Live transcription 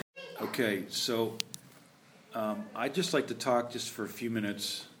Okay, so I'd just like to talk just for a few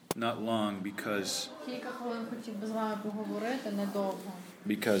minutes, not long, because I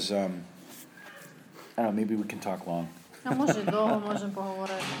don't know, maybe we can talk long.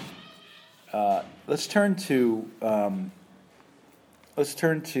 Let's turn to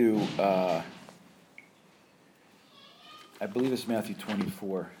I believe it's Matthew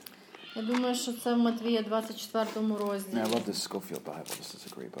 24. Я думаю, що це в Матвія 24 розділі. I love this Scofield Bible. This is a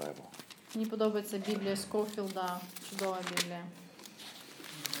great Bible. Мені подобається Біблія Скофілда, чудова Біблія.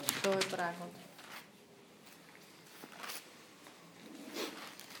 Чудовий переклад.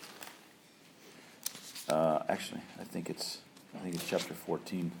 Actually, I think it's chapter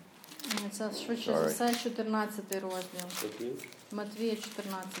 14. Це швидше за все 14 розділ. Матвія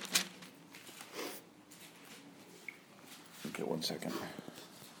 14. Okay, 1 second.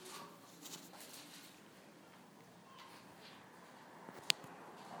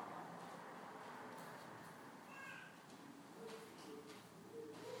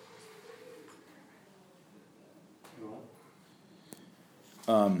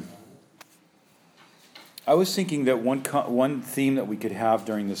 I was thinking that one theme that we could have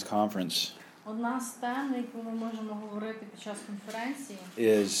during this conference Одна з тем, яку ми можемо говорити під час конференції,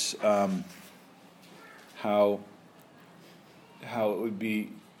 is how it would be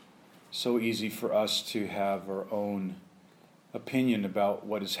so easy for us to have our own opinion about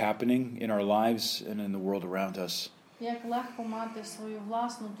what is happening in our lives and in the world around us. Як легко мати свою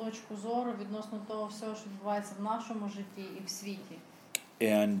власну точку зору відносно того всього, що відбувається в нашому житті і в світі.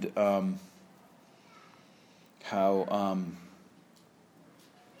 And how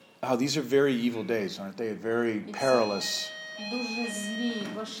these are very evil days, aren't they? Very perilous. Дуже злі,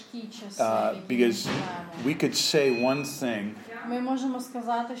 важкі часи. Because we could say one thing, ми можемо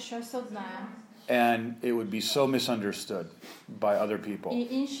сказати щось одне, and it would be so misunderstood by other people.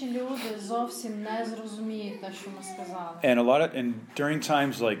 І інші люди зовсім не зрозуміють те, що ми сказали. And during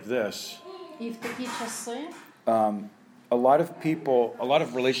times like this, і в такі часи, a lot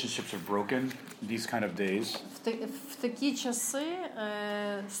of relationships are broken these kind of days. В такі часи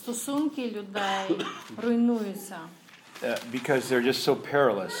стосунки людей руйнуються. Because they're just so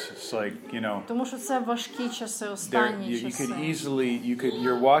perilous. It's like, Тому що це важкі часи, останні часи.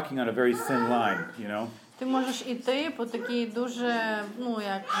 You're walking on a very thin line, Ти можеш іти по такій дуже,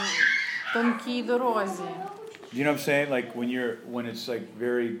 як тонкій дорозі. Do you know what I'm saying? Like when it's like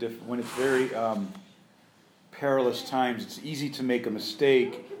when it's very perilous times, it's easy to make a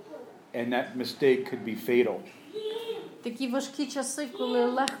mistake, and that mistake could be fatal. Такі важкі часи, коли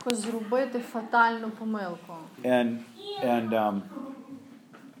легко зробити фатальну помилку. And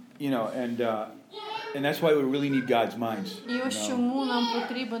that's why we really need God's minds. І ось чому нам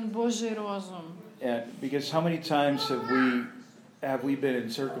потрібен Божий розум. Because how many times have we been in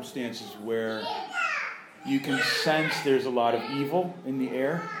circumstances where you can sense there's a lot of evil in the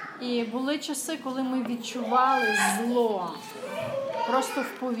air? І були часи, коли ми відчували зло просто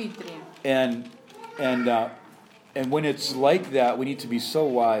в повітрі. And when it's like that, we need to be so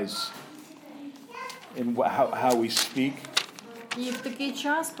wise in how we speak. І в такий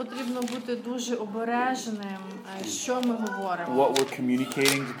час потрібно бути дуже обережним, що ми говоримо. What we're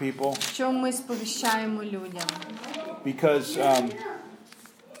communicating to people. Що ми сповіщаємо людям. Because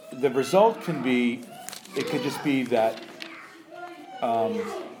the result could just be that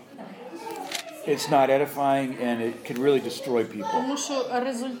it's not edifying and it could really destroy people. Тому що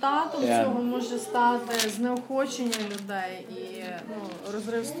результатом цього може стати знеохочення людей і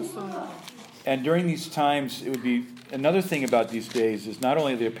розрив стосунків. And during these times, it would be another thing about these days is not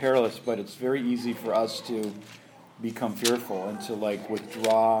only they're perilous, but it's very easy for us to become fearful and to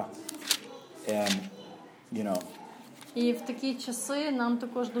withdraw and І в такі часи нам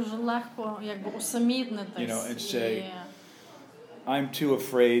також дуже легко усамітнитись. And say, I'm too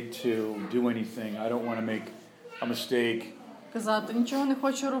afraid to do anything. I don't want to make a mistake. Казати, нічого не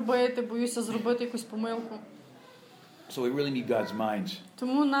хочу робити, боюся зробити якусь помилку. So we really need God's minds.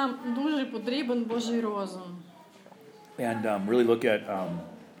 Тому нам дуже потрібен Божий розум. And really look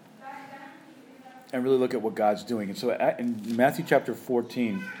at what God's doing. And so in Matthew chapter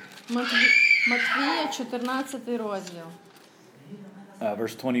 14, Матвія 14 розділ.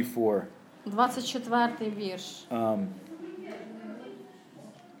 Verse 24. 24 вірш.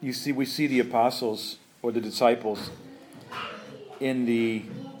 We see the apostles or the disciples in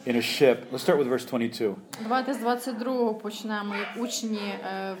a ship. Let's start with verse 22. Давайте з 22-го почнемо, як учні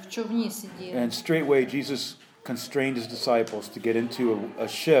в човні сиділи. And straightway Jesus constrained his disciples to get into a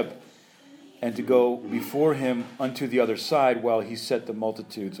ship and to go before him unto the other side while he set the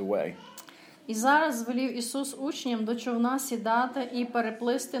multitudes away. І зараз звелів Ісус учням до човна сідати і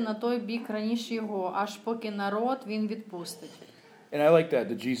переплисти на той бік раніше його, аж поки народ він відпустить. And I like that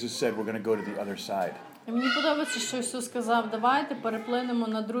Jesus said we're going to go to the other side. І мені подобається, що Ісус сказав, давайте переплинемо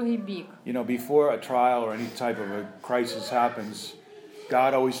на другий бік. You know, before a trial or any type of a crisis happens,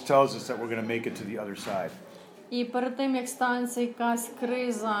 God always tells us that we're going to make it to the other side. І перед тим, як станеться якась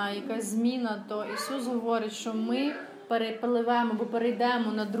криза, якась зміна, то Ісус говорить, що ми перепливемо або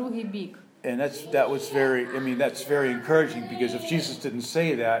перейдемо на другий бік. And that's very encouraging, because if Jesus didn't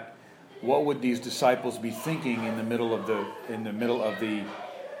say that, what would these disciples be thinking in the middle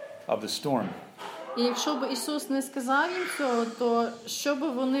of the storm? І якщо б Ісус не сказав їм цього, то що б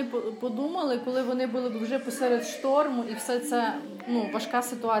вони подумали, коли вони були б вже посеред шторму, і все це, важка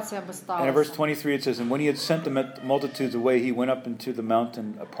ситуація би сталася. And in verse 23 it says, and when he had sent the multitudes away, he went up into the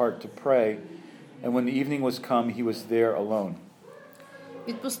mountain apart to pray, and when the evening was come, he was there alone.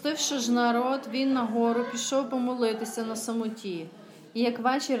 Відпустивши ж народ, він на гору пішов помолитися на самоті. І як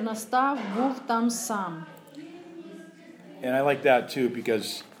вечір настав, був там сам. And I like that too,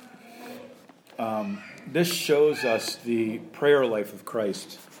 because this shows us the prayer life of Christ.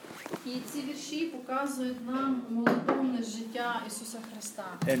 І ці вірші показують нам молитовне життя Ісуса Христа.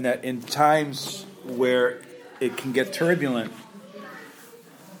 And that in times where it can get turbulent,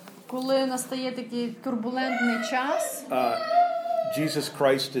 коли настає такий турбулентний час, Jesus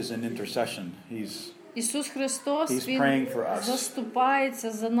Christ is an intercession. Ісус Христос, He's Він praying for us.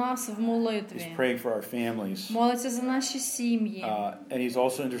 заступається за нас в молитві. He's praying for our families. Молиться за наші сім'ї. And he's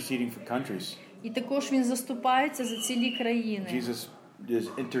also interceding for countries. І також Він заступається за цілі країни. Jesus is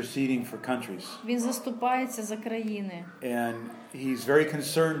interceding for countries. Він заступається за країни. And he's very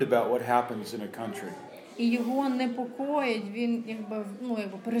concerned about what happens in a country. І його непокоїть, він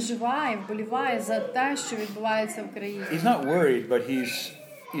переживає, вболіває за те, що відбувається в країні. He's not worried, but he's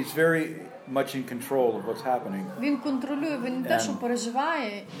very much in control of what's happening. Він контролює, він не те, що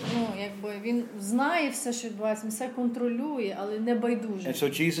переживає, він знає все, що відбувається, він все контролює, але не байдуже. And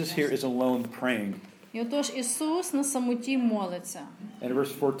so Jesus here is alone praying. І отож Ісус на самоті молиться. And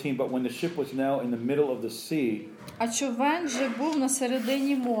verse 14, but when the ship was now in the middle of the sea. А човен же був на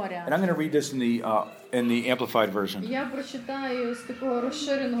середині моря. And I'm going to read this in the amplified version. Я прочитаю з такого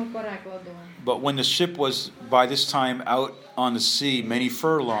розширеного перекладу. But when the ship was by this time out on the sea many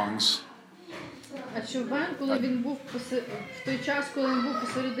furlongs. А човен, коли він був в той час, коли він був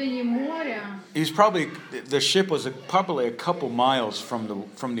посередині моря. The ship was probably a couple miles from the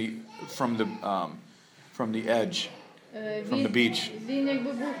edge, from the beach. Він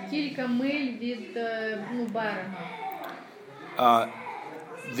якби був кілька миль від берега.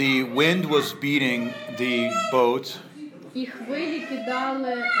 The wind was beating the boat. І хвилі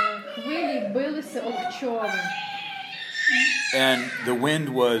билися об човен. And the wind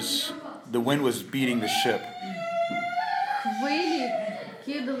was beating the ship. Хвилі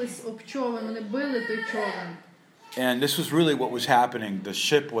кидались об човен, вони били той човен. And this was really what was happening. The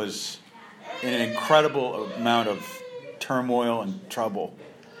ship was in an incredible amount of turmoil and trouble.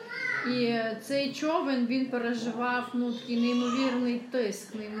 І цей човен, він переживав такий неймовірний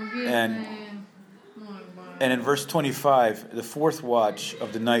тиск, неймовірний. And in verse 25, the fourth watch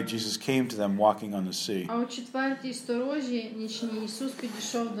of the night, Jesus came to them walking on the sea. А у четвертій сторожі нічній Ісус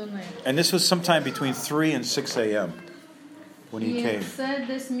підійшов до них. And this was sometime between 3 and 6 a.m. when he came. Це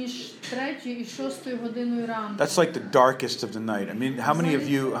десь між 3 і 6 годиною ранку. That's like the darkest of the night. I mean, how many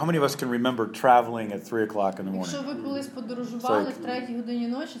of us can remember traveling at 3 o'clock in the morning? Якщо ви колись подорожували в 3 годині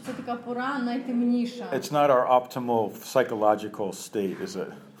ночі, це така пора найтемніша. It's not our optimal psychological state, is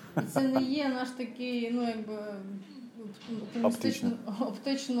it? Це не є наш такий,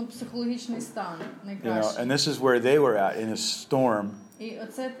 оптично-психологічний стан найкращий. And this is where they were at, in a storm. І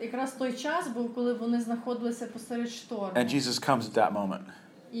оце якраз той час був, коли вони знаходилися посеред шторму. And Jesus comes at that moment.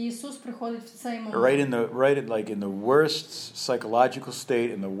 І Ісус приходить в цей момент. Right in the worst psychological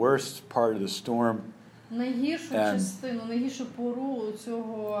state, in the worst part of the storm. Найгіршу частину, найгіршу пору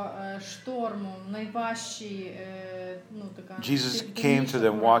цього шторму, найважчі, Jesus came to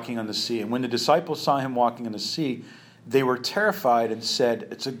them walking on the sea. And when the disciples saw him walking on the sea, they were terrified and said,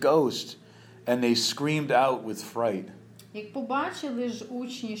 "It's a ghost." And they screamed out with fright. Як побачили ж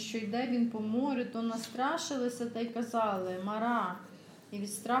учні, що йде він по морю, то настрашилися та й казали: "Мара!" І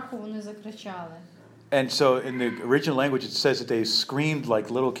від страху вони закричали. And so in the original language it says that they screamed like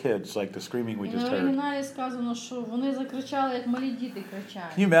little kids, like the screaming we just heard. На оригіналі сказано, що вони закричали, як малі діти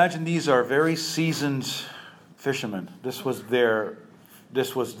кричать. Can you imagine, these are very seasoned fishermen. This was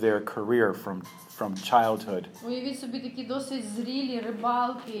this was their career from childhood. Уявіть собі такі досить зрілі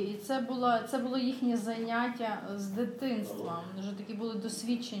рибалки, і це було їхнє заняття з дитинства. Вже такі були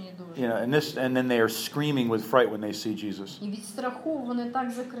досвідчені дуже. And then they are screaming with fright when they see Jesus. І від страху вони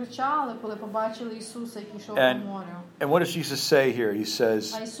так закричали, коли побачили Ісуса, який йшов по морю. And what does Jesus say here? He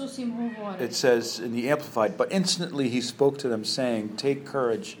says, А Ісус їм говорить. it says in the Amplified, but instantly he spoke to them saying, take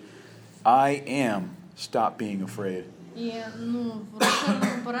courage, I am, stop being afraid. І в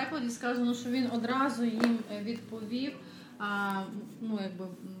розширеному перекладі сказано, що він одразу їм відповів,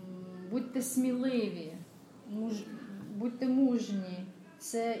 будьте сміливі, будьте мужні,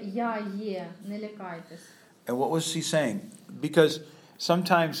 це я є, не лякайтесь. And what was he saying? Because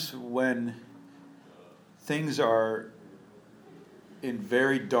sometimes when things are in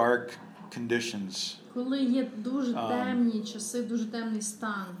very dark conditions, коли є дуже темні часи, дуже темний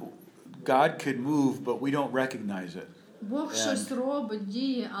стан, God could move, but we don't recognize it. Бог щось робить,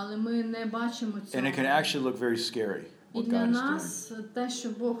 діє, але ми не бачимо цього. And it can actually look very scary. І для нас те, що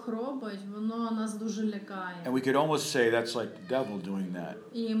Бог робить, воно нас дуже лякає. And we could almost say that's like the devil doing that.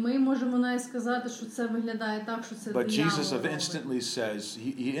 І ми можемо навіть сказати, що це виглядає так, що це диявол. But Jesus instantly says,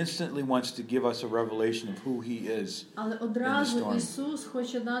 he instantly wants to give us a revelation of who he is. Але одразу Ісус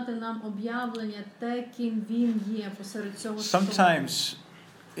хоче дати нам об'явлення те, ким він є посеред цього шторму. Sometimes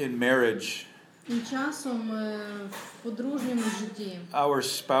in marriage, і часом в подружньому житті, our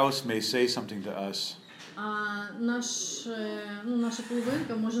spouse may say something to us. А наша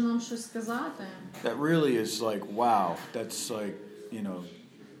половинка може нам щось сказати. That really is like, wow, that's like,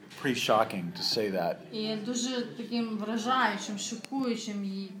 pretty shocking to say that. І дуже таким вражаючим, шокуючим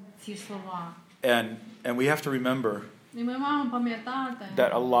її ці слова. And we have to remember І ми маємо пам'ятати,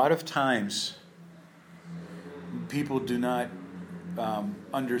 that a lot of times people do not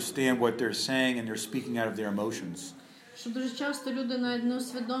understand what they're saying and they're speaking out of their emotions. Що дуже часто люди навіть не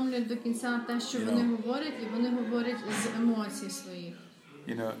усвідомлюють до кінця те, що вони говорять, і вони говорять з емоцій своїх.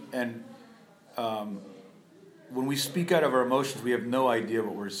 And when we speak out of our emotions, we have no idea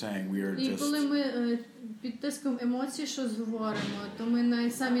what we're saying. We are just. І коли ми під тиском емоцій щось говоримо, то ми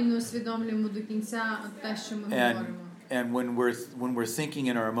навіть самі не усвідомлюємо до кінця те, що ми говоримо. And when we're thinking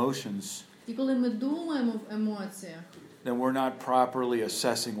in our emotions, і коли ми думаємо в емоціях, then we're not properly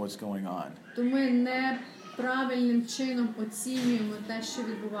assessing what's going on. То ми не правильним чином оцінюємо те, що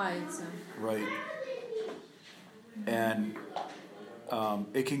відбувається. Right. And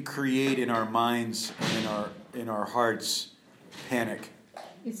it can create in our minds and in our hearts panic.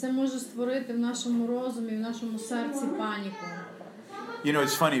 І це може створити в нашому розумі, в нашому серці паніку.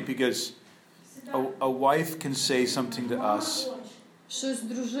 It's funny because a wife can say something to us Щось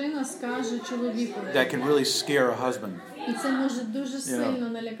дружина скаже чоловікові. That can really scare a husband. І це може дуже сильно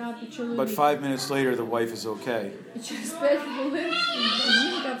налякати чоловіка. But 5 minutes later the wife is okay. І через 5 хвилин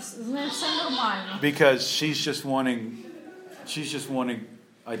жінка, з нею все нормально. Because she's just wanting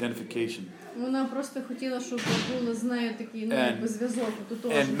identification. Вона просто хотіла, щоб було з нею такий, зв'язок.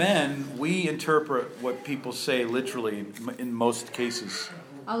 And men, we interpret what people say literally in most cases.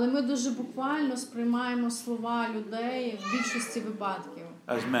 Але ми дуже буквально сприймаємо слова людей в більшості випадків.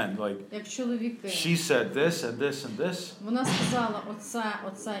 As men, як чоловіки. She said this and this and this. Вона сказала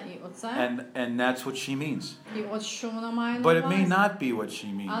оце і оце. And that's what she means. І от що вона має на увазі. But it may not be what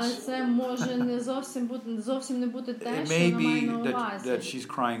she means. Але це може не зовсім не бути те, що вона має на увазі. That she's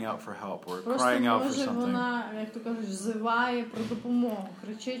crying out for help or просто crying out for може something. Вона, як то кажуть, взиває про допомогу,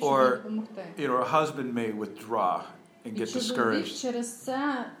 кричить, щоб допомогти. Or a husband may withdraw and get discouraged. Через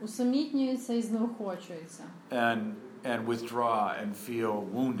це усамітнюється і знеохочується. And withdraw and feel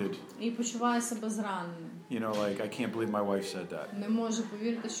wounded. І почуває себе зраненим. I can't believe my wife said that. Не можу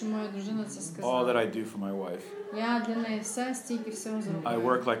повірити, що моя дружина це сказала. All that I do for my wife. Я для неї стільки всього зробила. I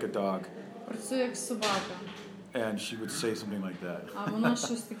work like a dog. Працюю як собака. And she would say something like that. А вона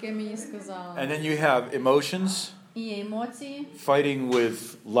щось таке мені сказала. And then you have emotions. І є емоції. Fighting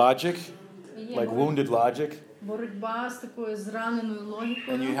with logic, like wounded logic. Боротьба з такою зраненою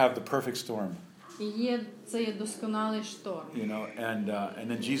логікою. And you have the perfect storm. І це є досконалий шторм. And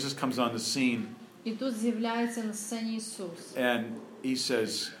then Jesus comes on the scene. І тут з'являється на сцені Ісус. And he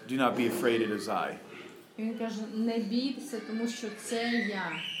says, "Do not be afraid, it is I." І він каже: "Не бійтеся, тому що це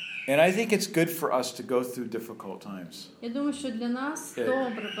я." And I think it's good for us to go through difficult times. Я думаю, що для нас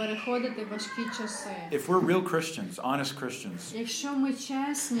добре переходити важкі часи. If we're real Christians, honest Christians. Якщо ми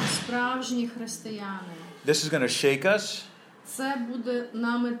чесні, справжні християни. This is going to shake us. Це буде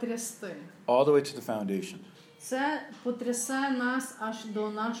нами трясти. All the way to the foundation. Це потрясе нас аж до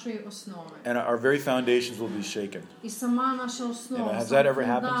нашої основи. And our very foundations will be shaken. І сама наша основа, Has сам that ever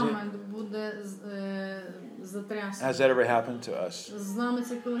happened to you? фундамент буде затрясений. Has that ever happened to us? З нами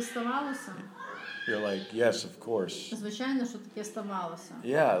це коли ставалося? You're like, yes, of course. Звичайно, що таке ставалося.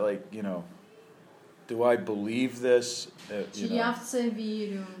 Yeah, like, you know, do I believe this? Чи я в це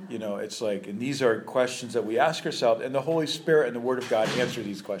вірю? You know, it's like, and these are questions that we ask ourselves, and the Holy Spirit and the Word of God answer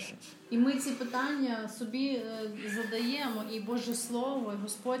these questions. І ми ці питання собі задаємо, і Боже Слово, і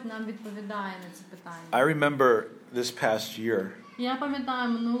Господь нам відповідає на ці питання. I remember this past year. Я пам'ятаю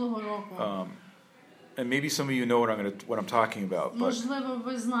минулого року. And maybe some of you know what I'm talking about. Можливо,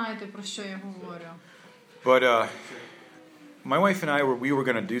 ви знаєте, про що я говорю. But my wife and I we were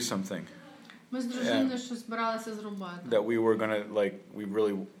going to do something. Ми з дружиною щось збиралися зробити. That we were going to, like, we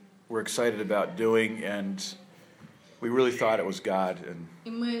really were excited about doing, and we really thought it was God. And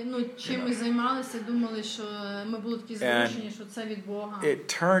і ми, чим ми займалися, думали, що ми були такі зручені, що це від Бога.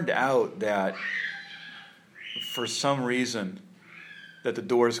 It turned out that for some reason that the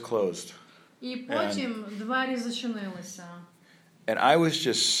doors closed. І потім двері зачинилися. And I was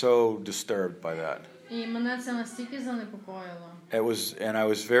just so disturbed by that. І мене це настільки занепокоїло. And I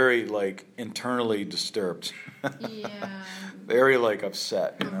was very, like, internally disturbed. І very, like,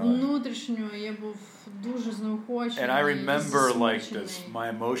 upset, you know. Внутрішньо я був дуже знеохочений. And I remember, like, my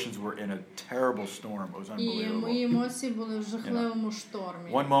emotions were in a terrible storm. It was unbelievable. І мої емоції були в жахливому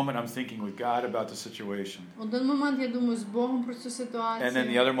штормі. One moment I'm thinking with God about the situation. Один момент я думаю з Богом про цю ситуацію. And then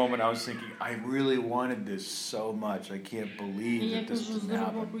the other moment I was thinking, I really wanted this so much. I can't believe that this didn't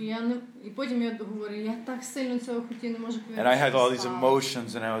happen. І потім я говорю, я так сильно цього хотів, не можу повірити. And I had all these emotions,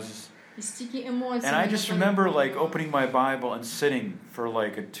 and I was just. And I just remember, like, opening my Bible and sitting for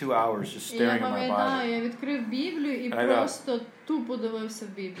like 2 hours just staring at my Bible. Я відкрив Біблію і просто тупо дивився в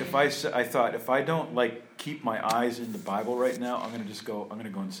Біблію. I thought, if I don't, like, keep my eyes in the Bible right now, I'm going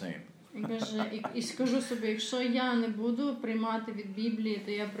to go insane. І скажу собі, якщо я не буду приймати від Біблії,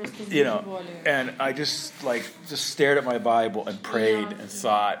 то я просто збожеволію. And I just stared at my Bible and prayed and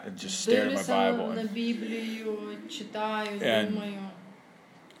thought and just stared at my Bible. На Біблію, читаю, думаю.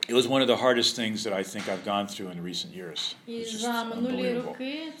 It was one of the hardest things that I think I've gone through in recent years. І за минулі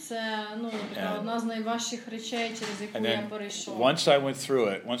роки це, одна з найважчих речей, через яку я перейшов. Once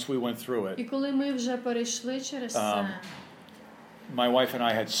we went through it. І коли ми вже перейшли через це, my wife and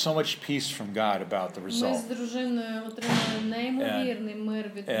I had so much peace from God about the result. Ми з дружиною отримали неймовірний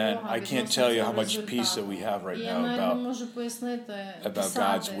мир від Бога. And I can't tell you how much peace that we have right now about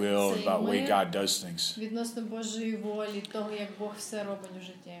God's will, about the way God does things. Відносно Божої волі, того, як Бог все робить у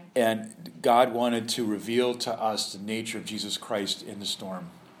житті. And God wanted to reveal to us the nature of Jesus Christ in the storm.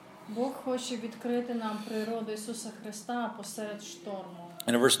 Бог хоче відкрити нам природу Ісуса Христа посеред шторму.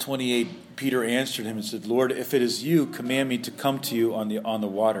 And in verse 28, Peter answered him and said, Lord, if it is you, command me to come to you on the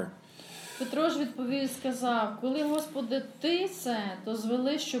water. Петро ж відповів і сказав, коли, Господи, ти це, то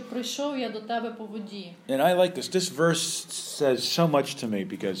звели, щоб прийшов я до тебе по воді. And I like this. This verse says so much to me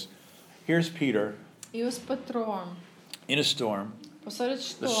because here's Peter. І ось Петро. In a storm. Посеред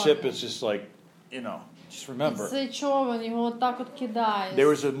шторму. The ship is just like, just remember. Цей човен його отак от кидає. There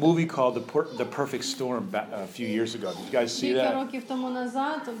was a movie called The Perfect Storm a few years ago. Did you guys see that? Кілька років тому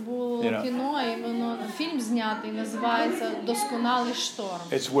назад було кіно, і воно фільм знятий, називається «Досконалий шторм».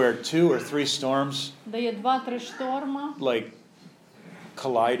 It's where 2 or 3 storms де є 2-3 шторма, like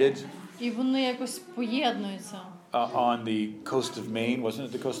collided. І вони якось поєднуються. On the coast of Maine, wasn't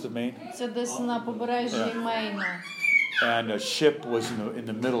it the coast of Maine? Це десь на побережжі Мейну. And a ship was in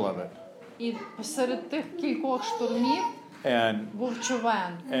the middle of it. І посеред тих кількох штормів був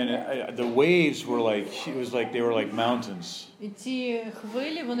човен. And the waves were they were like mountains. І ці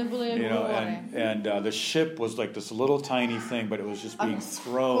хвилі, вони були як гори. And the ship was like this little tiny thing, but it was just being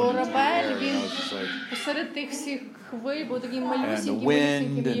thrown into the air. Він посеред тих всіх хвиль був такий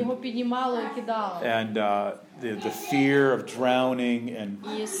малюсінький, його піднімало і кидало. And the fear of drowning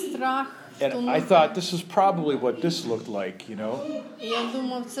і страх. And I thought this is probably what this looked like, Я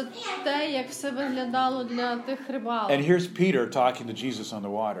думав, це те, як все виглядало для тих рибалок. And here's Peter talking to Jesus on the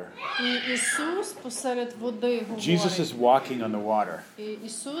water. І Ісус посеред води говорить. Jesus is walking on the water. І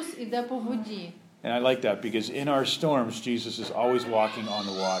Ісус іде по воді. And I like that because in our storms, Jesus is always walking on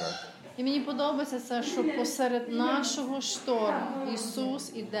the water. І мені подобається це, що посеред нашого шторму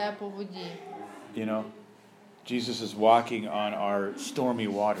Ісус іде по воді. Jesus is walking on our stormy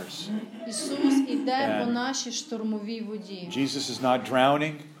waters. Ісус іде по нашій штормовій воді. Jesus is not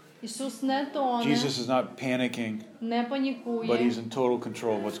drowning. Ісус не тоне. Jesus is not panicking. Не панікує. But he's in total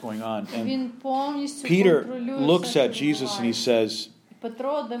control of what's going on. Він повністю Peter контролює looks at Jesus and he says,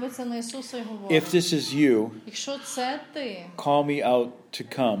 Петро дивиться на Ісуса і говорить: if this is you, якщо це ти, call me out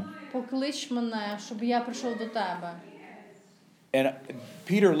to come. поклич мене, щоб я прийшов до тебе. And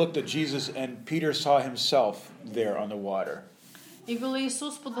Peter looked at Jesus, and Peter saw himself there on the water. І коли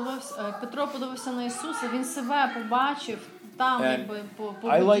Петро подивився на Ісуса, він себе побачив там, якби по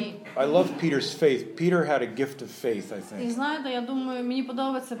воді. I love Peter's faith. Peter had a gift of faith, I І think. знаєте, я думаю, мені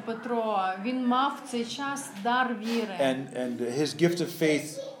подобається Петро. Він мав в цей час дар віри. And his gift of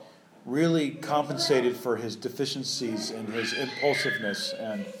faith really compensated for his deficiencies and his impulsiveness.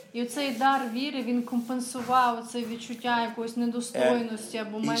 And І цей дар віри, він компенсував це відчуття якоїсь недостойності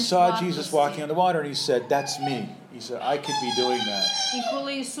або he менш saw Jesus walking вартості. on the water, and he said, "That's me." He said, "I could be doing that."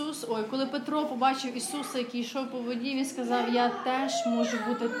 І коли Петро побачив Ісуса, який йшов по воді, він сказав: "Я теж можу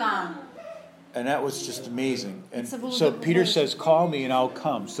бути там." And that was just amazing. And Це було so Peter дивовижно. says, "Call me, and I'll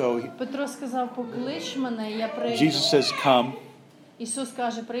come." So Петро сказав: "Поклич мене, я прийду." Jesus says, "Come." Ісус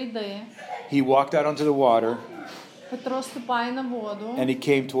каже: "Прийди." He walked out onto the water, Петро ступає на воду, and he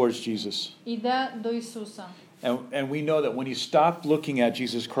came towards Jesus. йде до Ісуса. And we know that when he stopped looking at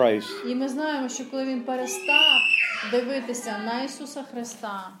Jesus Christ, І ми знаємо, що коли він перестав дивитися на Ісуса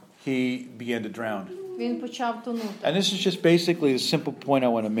Христа, he began to drown. він почав тонути. And this is just basically the simple point I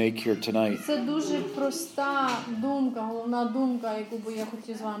want to make here tonight, Це дуже проста думка, головна думка, яку би я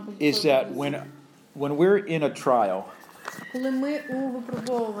хотів з вами is that when we're in a trial, коли ми у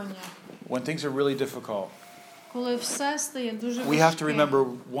випробовуванні, when things are really difficult, коли все стає дуже we have to важким, remember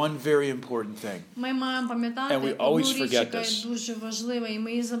one very important thing. ми маємо пам'ятати And we одну always річ, forget яка є this. дуже важлива, і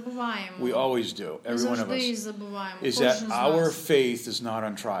ми її забуваємо. We always do, Ми every one of завжди її us, забуваємо, is кожен that з our нас. faith is not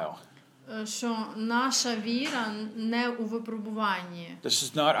on trial. Що наша віра не у випробуванні. This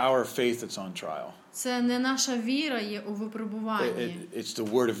is not our faith that's on trial. Це не наша віра є у випробуванні. It's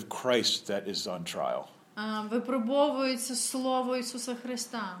the word of Christ that is on trial, Випробовується слово Ісуса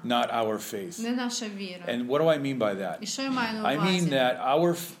Христа, not our faith. не наша віра. And what do I mean by that? І що я маю на I mean увазі? that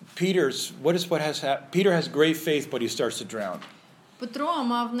Peter has great faith, but he starts to drown. Петро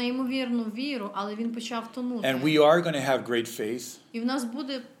мав неймовірну віру, але він почав тонути. And we are going to have great faith, І в нас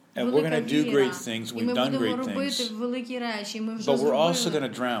буде and we're велика going to do віра. great things. І ми We've done будемо great робити things. великі речі, і ми вже But we're also зробили.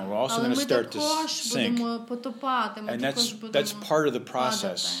 going to drown. We're also Але going to ми start to також sink. будемо потопати, ми And також that's будемо part of the падати.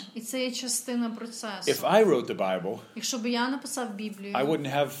 process. І це є частина процесу. If I wrote the Bible, Якщо б я написав Біблію, I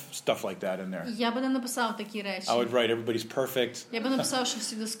wouldn't have stuff like that in there. я би не написав такі речі. I would write everybody's perfect. Я би написав, що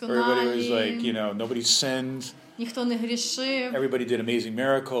всі Everybody was досконалі, like, nobody sinned. ніхто не грішив, Everybody did amazing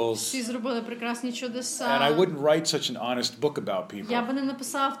miracles. всі зробили прекрасні чудеса. And I wouldn't write such an honest book about people. Я би не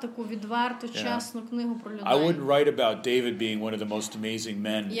написав таку відверту, чесну книгу про людей. I wouldn't write about David being one of the most amazing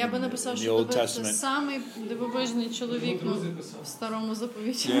men Я би in написав, the що Old Давид це Testament. самий дивовижний чоловік в Старому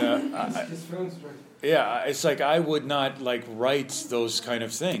Заповіті. Yeah, it's like I would not write those kind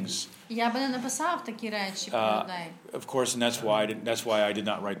of things. Я би не написав такі речі про людей. Of course, and that's why I did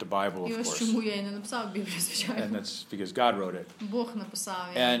not write the Bible, І of ось course. чому я і не написав Біблію, And звичайно. that's because God wrote it. Бог написав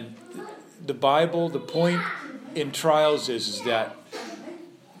її. And the Bible, the point in trials is that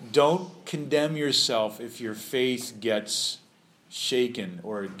don't condemn yourself if your faith gets shaken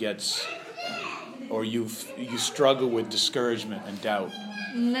or you struggle with discouragement and doubt.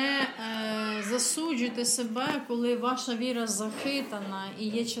 Не засуджуйте себе, коли ваша віра захитана, і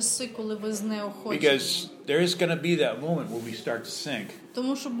є часи, коли ви знеохочені. Because there is going to be that moment where we start to sink.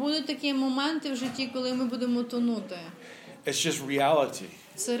 Тому що будуть такі моменти в житті, коли ми будемо тонути. It's just reality.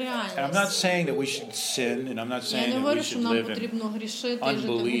 Це реальність. And I'm not saying that we should sin, and I'm not Я saying не that we говорю, що should нам live in потрібно грішити і жити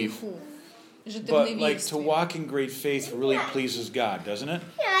в unbelief. гріху, жити в But to невірстві. walk in great faith really pleases God, doesn't it?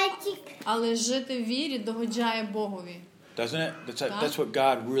 Але жити в вірі догоджає Богові. Doesn't it? That's what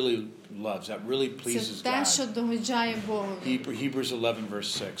God really loves. That really pleases Це те, що God. догоджає Богові. Hebrews 11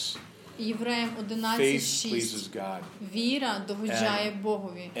 verse 6. Євреям Faith 11:6. pleases God. Віра догоджає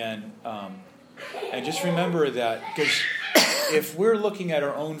Богові. And just remember that, because if we're looking at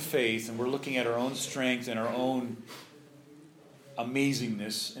our own faith and we're looking at our own strength and our own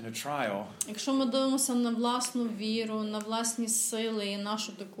amazingness in a trial, Якщо ми дивимося на власну віру, на власні сили і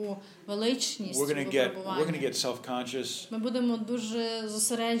нашу таку величність у we're going to випробуванні, get self-conscious. ми будемо дуже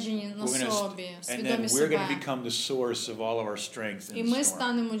зосереджені на собі, And then свідомі we're going to себе. become the source of all of our strength І in ми the storm.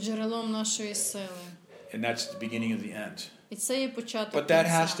 станемо джерелом нашої сили. And that's the beginning of the end. І це є початок But that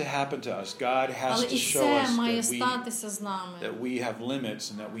has to кінця. happen to us. God has Але to і show це us має that статися з нами. we have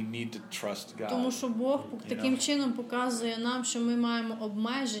limits and that we need to trust Тому God. що Бог таким чином показує нам, що ми маємо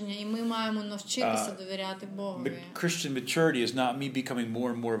обмеження і ми маємо навчитися довіряти Богові. Christian maturity is not me becoming more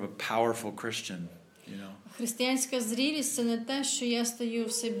and more of a powerful Christian, Християнська зрілість – це не те, що я стаю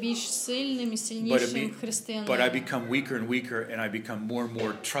все більш сильним і сильнішим християнином. But I become weaker and weaker, and I become more and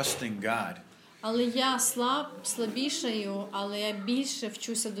more trusting God. Але я слабішаю, але я більше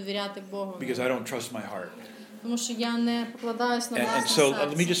вчуся довіряти Богу. Because I don't trust my heart. Тому що я не покладаюсь на власне And so серце.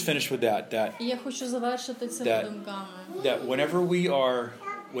 let me just finish with that. І я хочу завершити цими думками. That whenever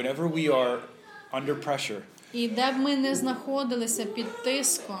we are under pressure. І де б ми не знаходилися під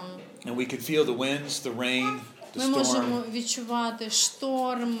тиском, And we can feel the winds, the rain, the ми storm. можемо відчувати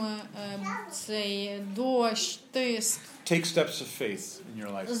шторм, цей дощ, тиск. Take steps of faith in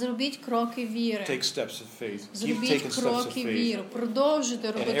your life. Зробіть кроки віри. Take steps of faith. Keep Зробіть taking steps of кроки faith. віри.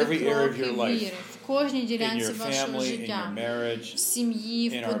 Продовжуйте робити кроки віри. В кожній In ділянці your вашого family, in життя. your marriage, В сім'ї,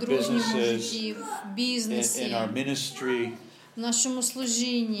 в in our подружньому businesses, житті, в бізнесі, in our ministry. в нашому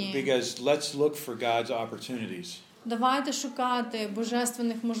служінні. Because let's look for God's opportunities. Давайте шукати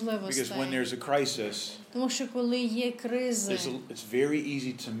божественних Because when можливостей. there's a crisis, Тому що коли є кризи, it's very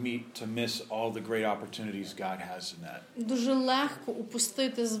easy to miss all the great opportunities God has in that. дуже легко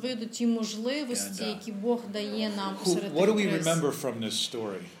упустити з виду ті можливості, які Бог дає нам посеред What do тих we криз. remember from this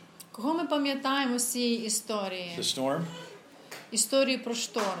story? Кого ми пам'ятаємо з цієї історії? The storm? Історії про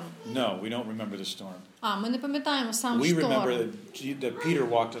шторм. No, we don't remember the storm. Ми не пам'ятаємо сам We шторм. remember that Peter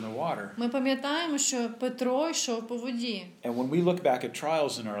walked on the water. Ми пам'ятаємо, що Петро йшов по воді. And when we look back at trials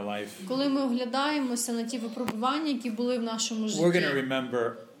in our life, Коли ми оглядаємося на ті випробування, які були в нашому we're going to житті,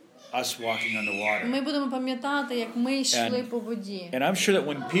 remember us walking on the water. ми будемо пам'ятати, як ми йшли по воді. And I'm sure that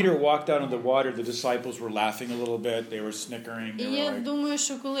when Peter walked out on the water, the disciples were laughing a little bit. They were snickering. І They were я like, думаю,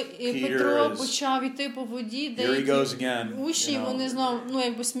 що коли Peter Петро is- почав іти по воді, Here he goes деякі again. учні, you know. вони знов,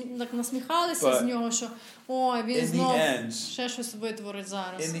 якби так насміхалися But з нього, що ой, він in the знов end- ще щось витворить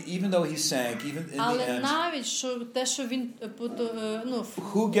зараз. Even though he sank, even in the Але end, навіть що те, що він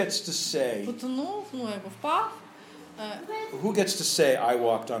who gets to say? потонув, якби впав, Who gets to say I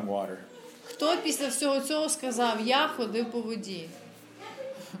walked on water? хто після всього цього сказав, я ходив по воді?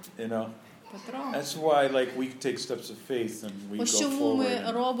 You know. Петро. That's why, like, we take steps of faith and we Ось go чому ми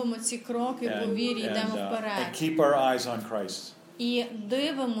forward робимо ці кроки по вірі, йдемо and вперед. keep our eyes on Christ І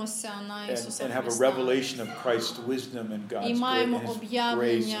дивимося на Ісуса and have a Христа. revelation of Christ's wisdom and God's І grace маємо and His grace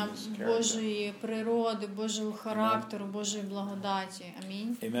об'явлення and His character. Божої природи, Божого характеру, Божої благодаті.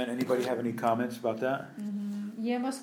 Амінь. Amen. Anybody have any comments about that? Є у вас